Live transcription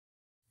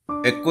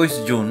21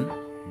 June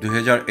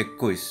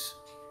 2021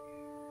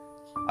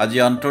 আজি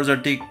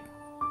আন্তৰ্জাতিক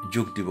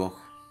যোগ দিৱস।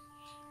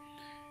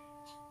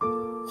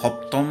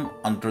 সপ্তম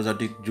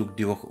আন্তৰ্জাতিক যোগ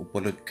দিৱস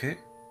উপলক্ষে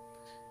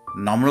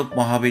নামৰূপ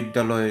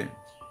মহাবিদ্যালয়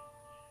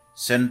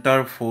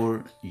চেণ্টাৰ ফৰ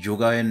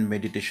যোগা এণ্ড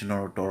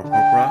মেডিটেশ্যনৰ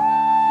তৰফৰ পৰা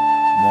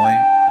মই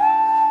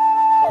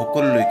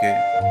সকলোলৈকে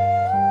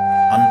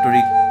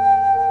আন্তৰিক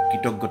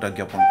কৃতজ্ঞতা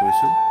জ্ঞাপন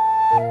কৰিছোঁ।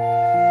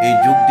 এই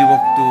যোগ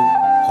দিৱসটো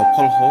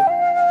সফল হওক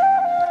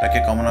তাকে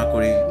কামনা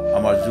কৰি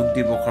আমাৰ যোগ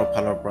দিৱসৰ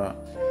ফালৰ পৰা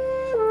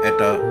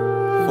এটা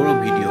সৰু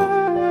ভিডিঅ'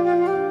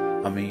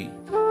 আমি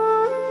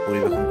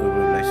পৰিৱেশন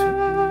কৰিবলৈ ওলাইছোঁ।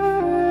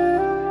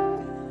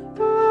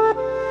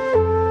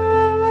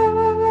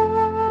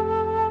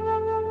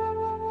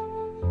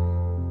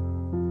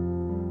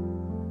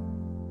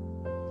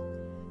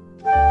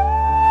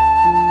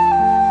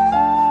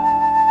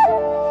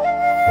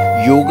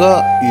 Yoga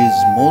is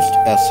most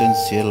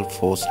essential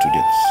for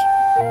students.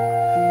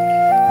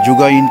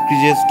 Yoga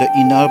increases the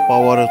inner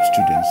power of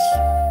students.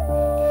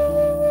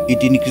 It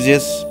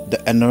increases the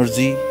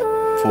energy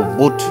for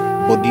both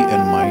body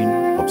and mind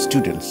of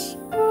students.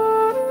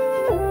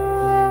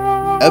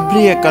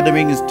 Every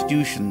academic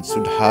institution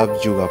should have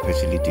yoga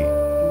facility.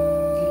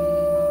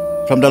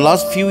 From the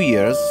last few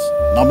years,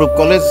 Namrup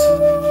College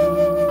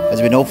has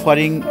been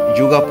offering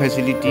yoga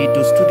facility to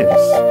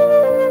students.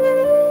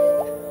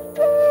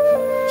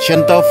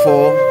 Center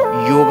for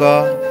Yoga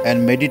and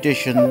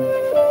Meditation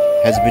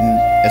has been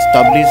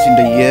established in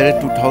the year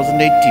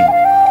 2018.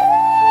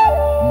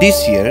 This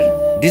year,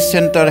 this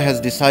center has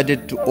decided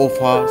to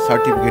offer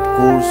certificate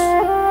course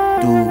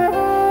to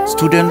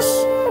students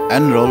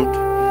enrolled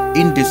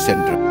in this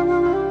center.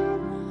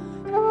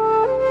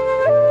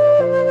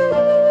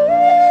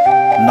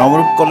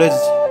 Namrup College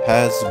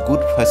has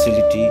good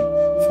facility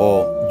for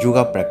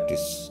yoga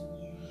practice.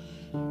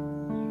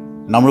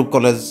 Namrup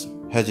College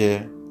has a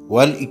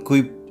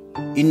well-equipped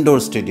indoor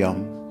stadium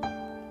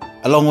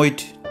along with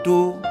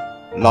 2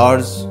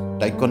 large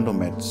taekwondo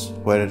mats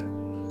where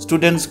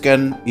students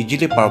can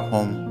easily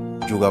perform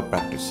yoga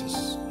practices.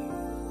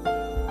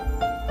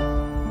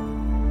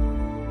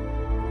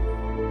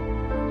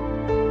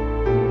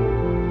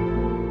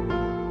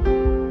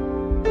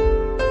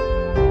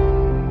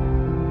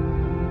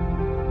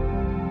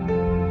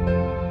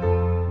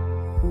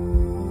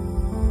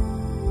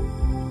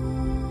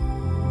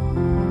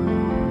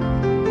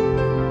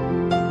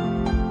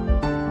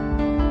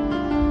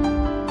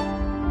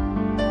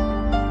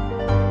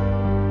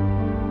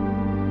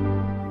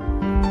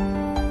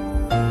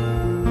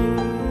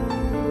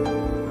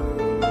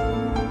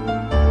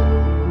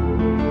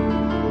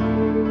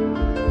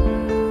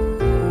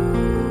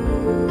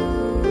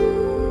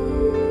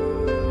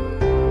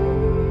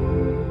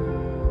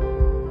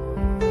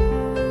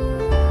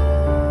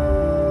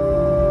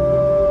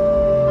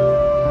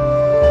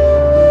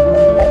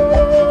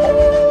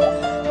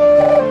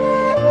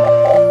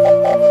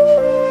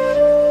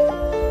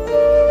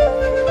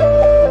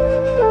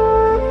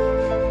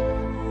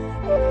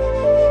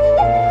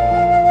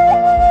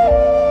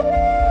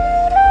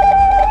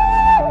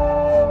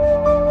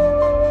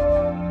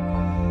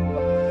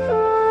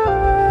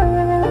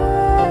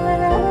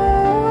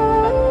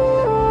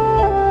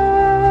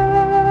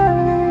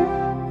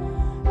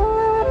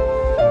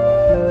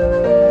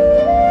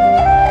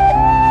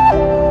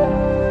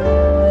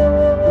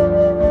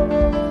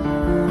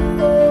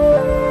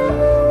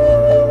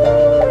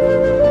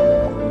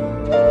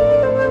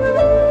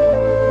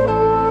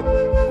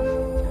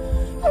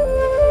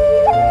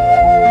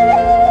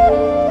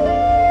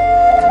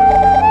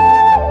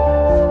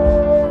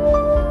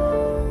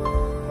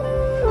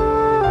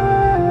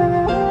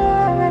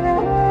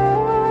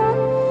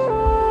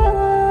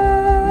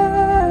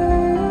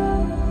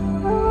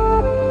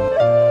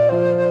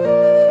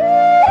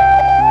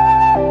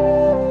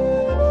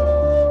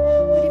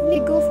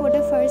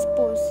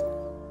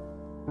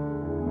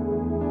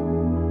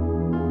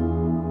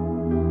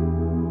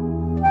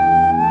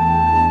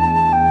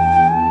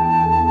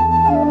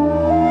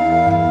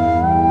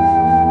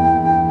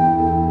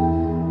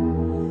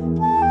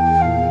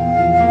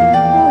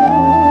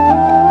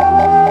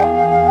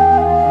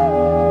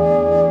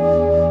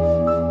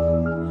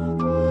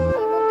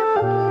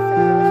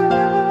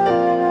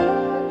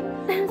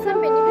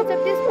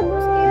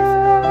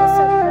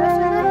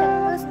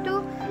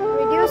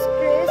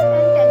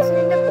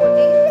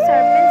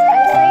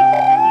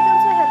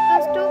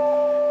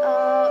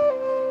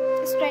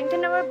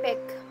 Strengthen our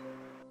back.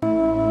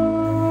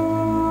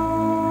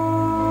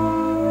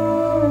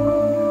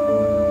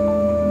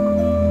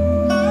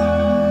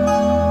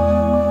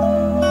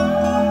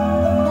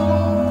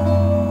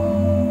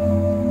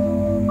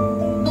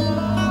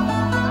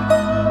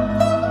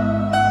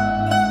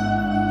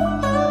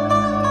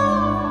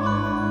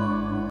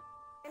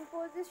 And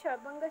pose is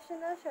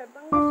Sarvangasana.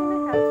 Sarvangasana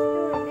helps to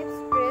relieve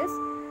stress.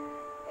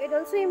 It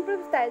also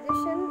improves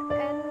digestion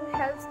and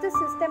helps the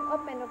system of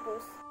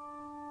menopause.